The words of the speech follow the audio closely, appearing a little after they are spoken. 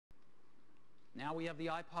Now we have the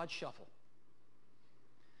iPod Shuffle.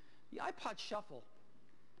 The iPod Shuffle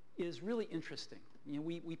is really interesting. You know,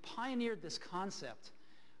 we pioneered this concept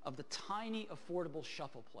of the tiny, affordable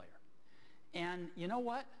shuffle player. And you know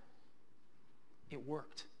what? It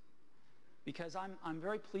worked. Because I'm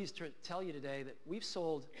very pleased to tell you today that we've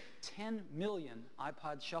sold 10 million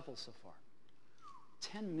iPod Shuffles so far.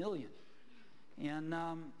 10 million. And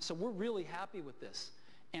so we're really happy with this.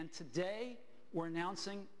 And today we're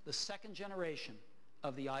announcing the second generation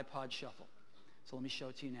of the iPod Shuffle. So let me show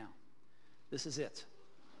it to you now. This is it.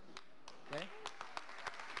 Okay?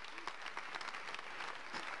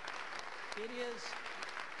 It is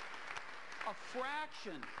a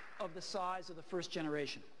fraction of the size of the first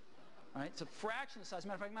generation. All right? It's a fraction of the size. As a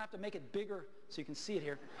matter of fact, I'm going to have to make it bigger so you can see it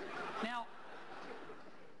here. Now,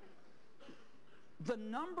 the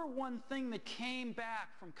number one thing that came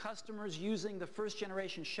back from customers using the first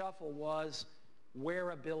generation Shuffle was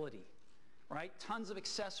wearability. Right? Tons of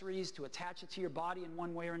accessories to attach it to your body in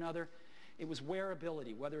one way or another. It was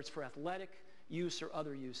wearability, whether it's for athletic use or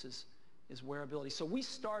other uses, is wearability. So we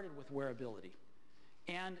started with wearability.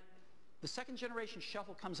 And the second generation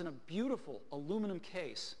Shuffle comes in a beautiful aluminum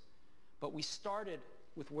case, but we started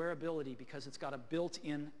with wearability because it's got a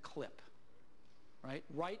built-in clip,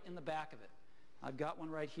 right in the back of it. I've got one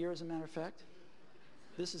right here, as a matter of fact.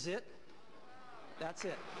 This is it. That's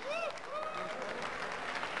it.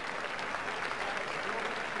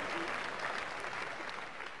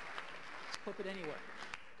 Clip it anywhere.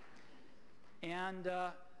 And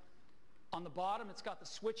on the bottom, it's got the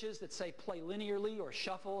switches that say play linearly or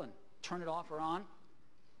shuffle and turn it off or on.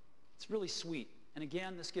 It's really sweet. And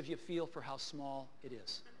again, this gives you a feel for how small it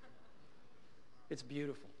is. It's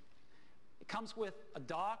beautiful. It comes with a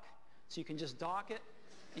dock, so you can just dock it.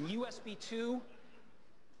 And USB 2,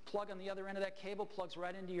 plug on the other end of that cable, plugs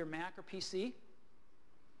right into your Mac or PC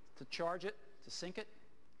to charge it, to sync it.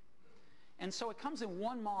 And so it comes in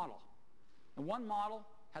one model. And one model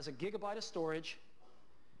has a gigabyte of storage,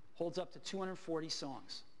 holds up to 240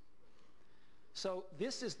 songs. So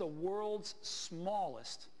this is the world's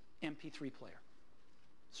smallest MP3 player.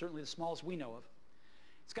 Certainly the smallest we know of.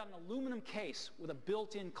 It's got an aluminum case with a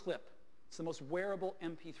built-in clip. It's the most wearable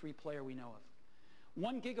MP3 player we know of.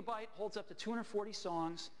 1 gigabyte holds up to 240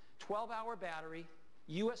 songs, 12-hour battery,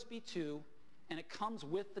 USB 2, and it comes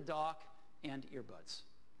with the dock and earbuds.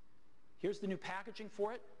 Here's the new packaging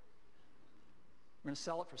for it. We're going to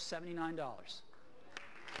sell it for $79.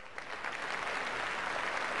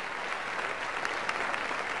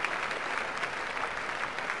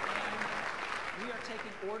 And we are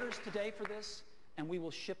taking orders today for this, and we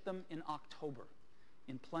will ship them in October,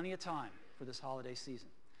 in plenty of time for this holiday season.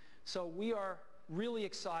 So we are really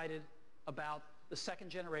excited about the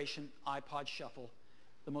second generation iPod Shuffle,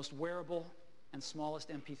 the most wearable and smallest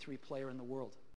MP3 player in the world.